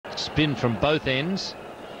spin from both ends,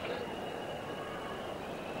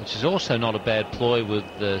 which is also not a bad ploy with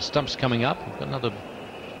the stumps coming up. We've got another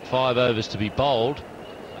 5 overs to be bowled.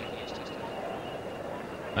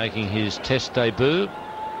 Making his test debut.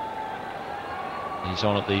 He's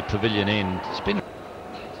on at the pavilion end. Spin.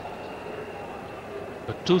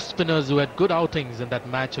 The 2 spinners who had good outings in that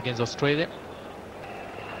match against Australia.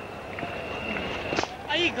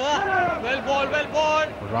 Well ball, well ball.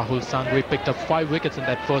 Rahul Sangvi picked up 5 wickets in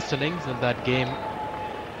that first innings in that game.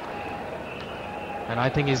 And I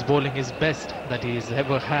think he's bowling his best that he's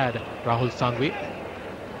ever had, Rahul Sangvi.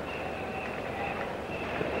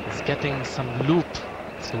 He's getting some loop.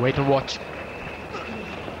 So wait and watch.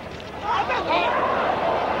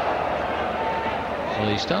 Well,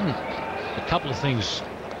 he's done a couple of things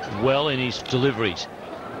well in his deliveries.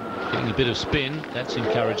 Getting a bit of spin, that's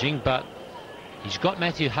encouraging, but he's got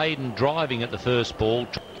Matthew Hayden driving at the first ball.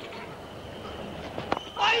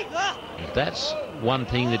 That's one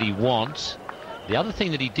thing that he wants. The other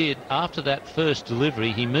thing that he did after that first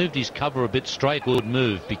delivery, he moved his cover a bit straight. Good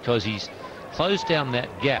move, because he's closed down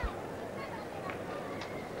that gap.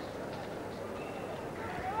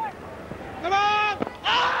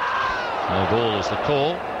 No ball is the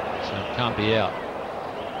call, so it can't be out.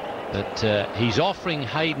 But he's offering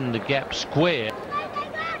Hayden the gap square.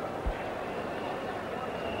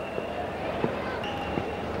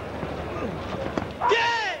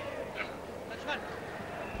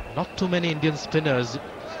 Not too many Indian spinners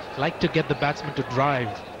like to get the batsman to drive.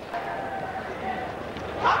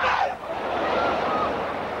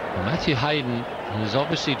 Well, Matthew Hayden has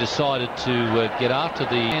obviously decided to get after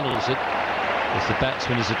the handles it as the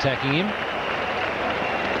batsman is attacking him.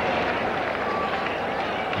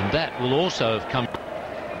 And that will also have come.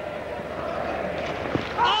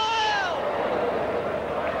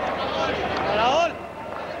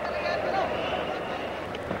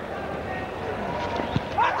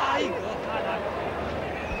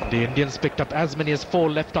 The Indians picked up as many as 4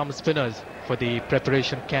 left-arm spinners for the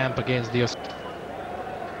preparation camp against the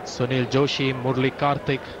Sunil Joshi, Murli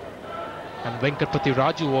Karthik and Venkatpati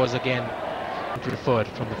Raju was again preferred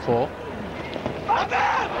from the 4.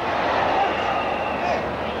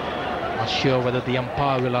 Not sure whether the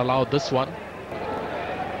umpire will allow this one.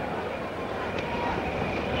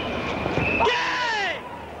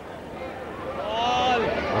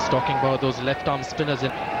 I was talking about those left-arm spinners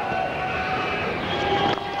in.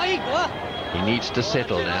 He needs to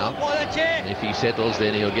settle now. If he settles,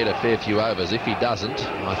 then he'll get a fair few overs. If he doesn't,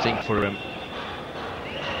 I think for him.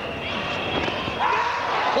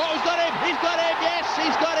 Oh, he's got him! He's got him! Yes,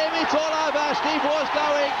 he's got him! It's all over. Steve Waugh's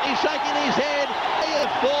going. He's shaking his head.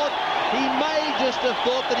 He may just have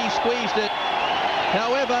thought that he squeezed it.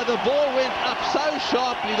 However, the ball went up so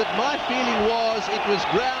sharply that my feeling was it was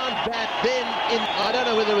ground back then in, I don't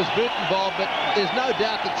know whether it was boot involved, but there's no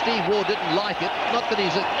doubt that Steve Waugh didn't like it. Not that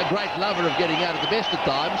he's a great lover of getting out at the best of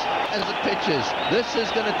times. As it pitches, this is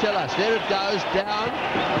going to tell us. There it goes, down,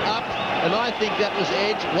 up, and I think that was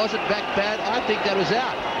edge. Was it back bad? I think that was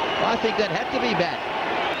out. I think that had to be back.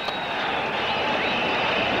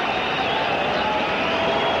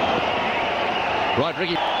 Right,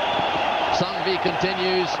 Ricky. Sangvi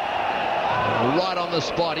continues right on the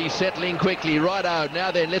spot. He's settling quickly. Righto. Now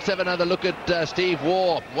then, let's have another look at Steve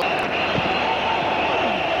Waugh.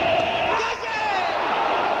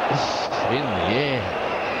 In the air.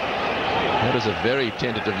 That was a very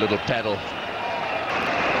tentative little paddle.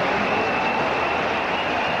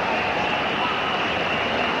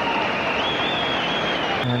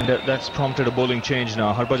 And that's prompted a bowling change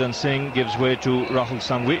now. Harbhajan Singh gives way to Rahul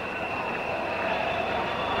Sangvi.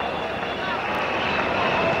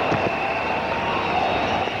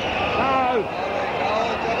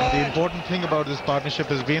 The important thing about this partnership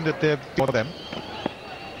has been that they've for them.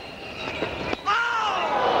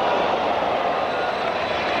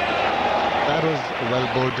 That was a well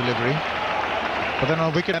bowled delivery. But then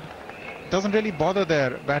on wicket, doesn't really bother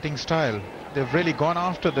their batting style. They've really gone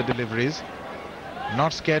after the deliveries,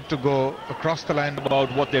 not scared to go across the line.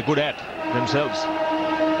 About what they're good at themselves.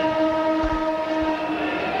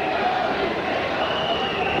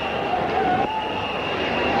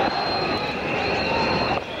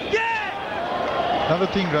 Another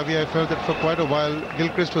thing, Ravi, I felt that for quite a while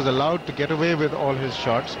Gilchrist was allowed to get away with all his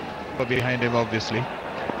shots, but behind him obviously.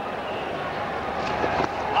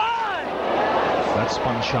 That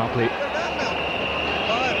spun sharply.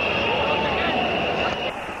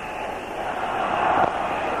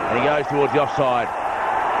 And he goes towards the offside.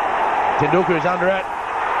 Tendulkar is under it.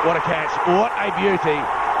 What a catch. What a beauty.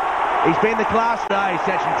 He's been the class today,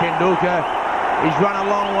 Sachin Tendulkar. He's run a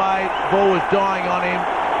long way. Ball was dying on him.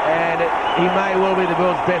 and he may well be the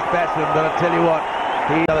world's best batsman, but I tell you what,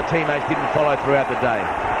 his other teammates didn't follow throughout the day.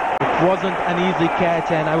 It wasn't an easy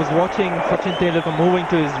catch, and I was watching Sachin Tendulkar moving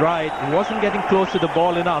to his right. He wasn't getting close to the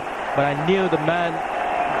ball enough, but I knew the man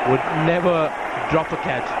would never drop a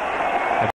catch.